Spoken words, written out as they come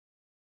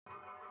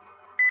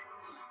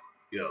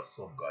Yeah,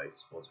 some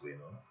guys, what's going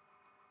on?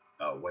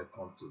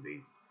 Welcome to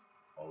this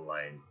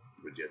online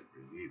project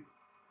review.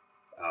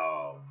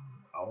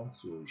 I want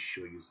to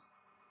show you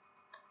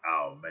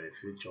many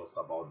features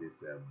about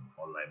this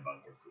online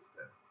banking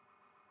system.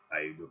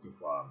 Are you looking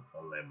for an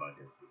online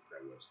banking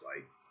system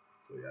website?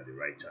 So you're the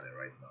right channel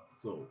right now.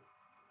 So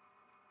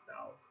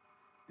now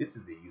this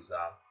is the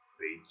user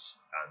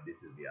page and this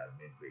is the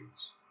admin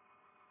page.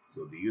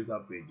 So the user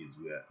page is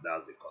where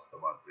that's the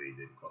customer page,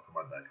 the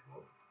customer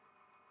dashboard.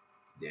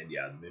 Then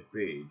the admin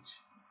page,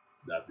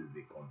 that is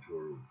the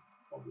control room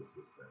of the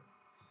system.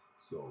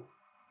 So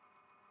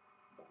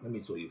let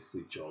me show you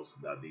features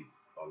that this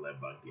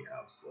online banking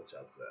have, such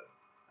as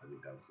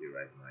you can see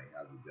right now, it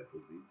has a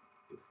deposit,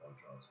 a fund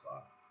transfer,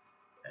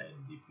 and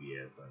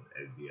DPS and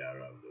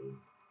FDR and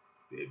loan,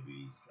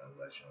 babies,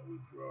 transaction,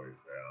 withdrawal,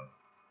 referral,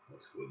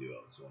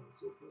 portfolio, and so on and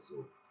so forth.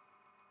 So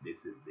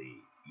this is the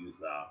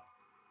user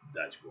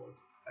dashboard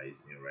are you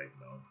seeing right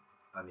now,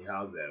 and it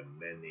has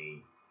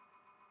many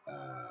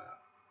uh,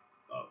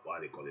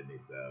 what they calling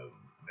it,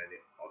 many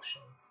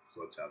options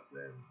such as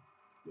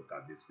look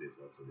at this place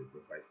also the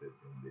profile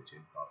setting, the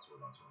change password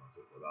and so on and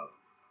so forth. That's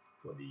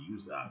for the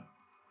user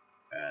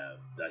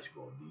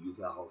dashboard. The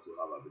user also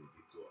have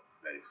ability to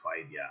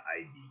verify their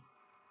ID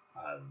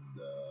and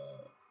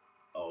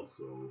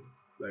also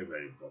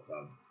very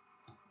important,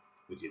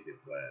 which is a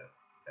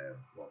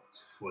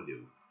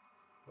portfolio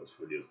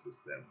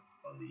system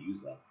on the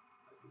user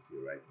as you see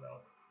right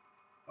now.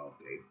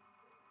 Okay.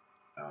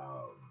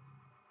 Um,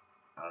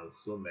 and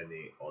so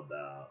many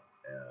other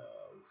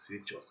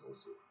features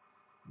also.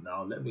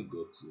 Now let's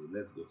go to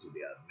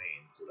the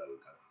admin so that we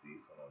can see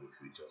some of the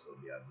features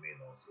of the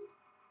admin also.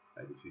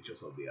 Like the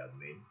features of the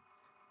admin.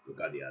 Look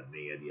at the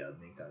admin here. The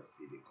admin can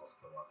see the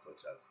customer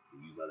such as the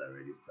user that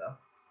register.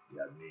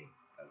 The admin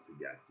can see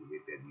the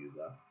activated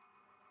user.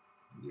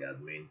 The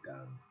admin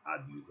can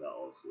add user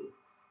also.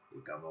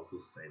 They can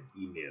also send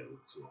email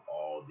to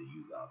all the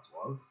users at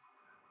once.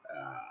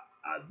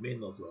 Admin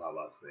also have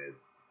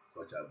access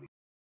such as the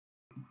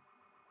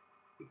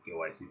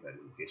KYC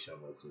verification.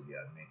 Also the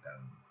admin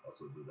can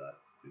also do that,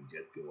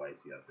 reject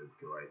KYC, accept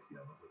KYC,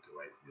 and also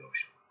KYC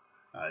option.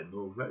 I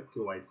know very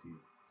KYC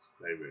is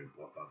very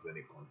important when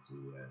it comes to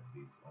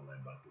this online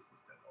banking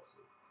system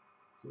also.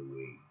 So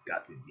we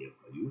got it there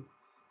for you.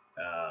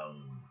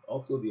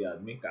 Also the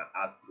admin can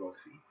add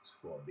profit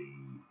for the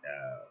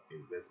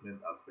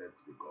investment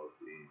aspect because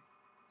it's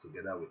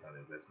together with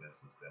an investment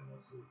system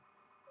also.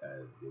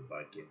 The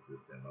banking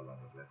system have an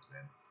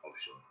investment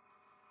option,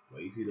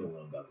 but if you don't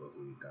want that also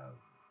you can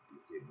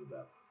disable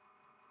that.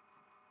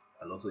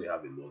 And also you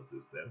have a loan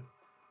system.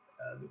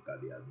 Look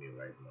at the admin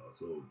right now.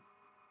 So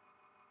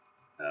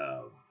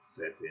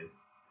settings,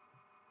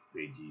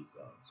 pages,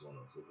 and so on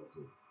and so forth.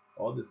 So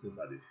all these things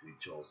are the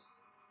features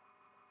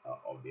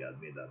of the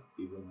admin that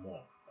even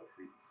more of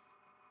it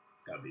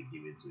can be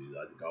given to you.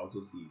 As you can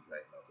also see it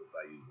right now,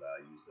 total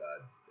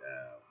user,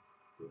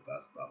 total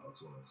staff, and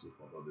so on and so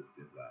forth. All these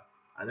things are.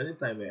 And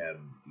anytime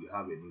you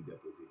have a new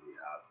deposit,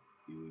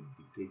 it will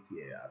indicate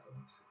here as a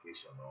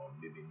notification, or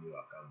maybe new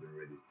account being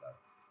registered,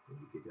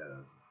 indicate as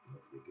a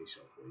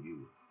notification for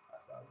you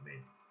as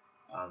admin.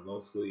 And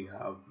also we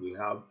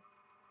have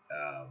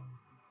um,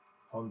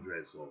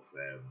 hundreds of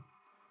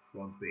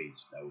front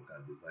page that we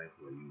can design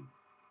for you.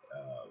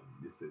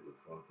 This is the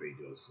front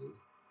page also.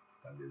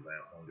 Can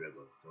design hundreds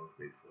of front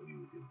page for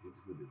you with a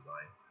beautiful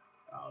design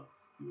that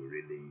you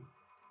really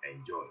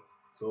enjoy.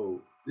 So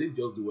please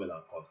just do well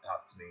and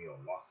contact me on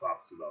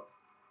WhatsApp so that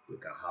we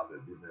can have a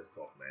business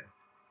talk, man.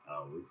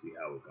 And we see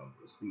how we can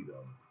proceed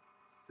on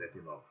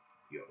setting up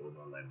your own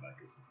online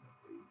banking system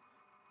for you.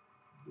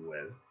 Do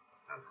well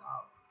and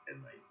have a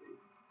nice day.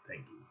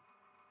 Thank you.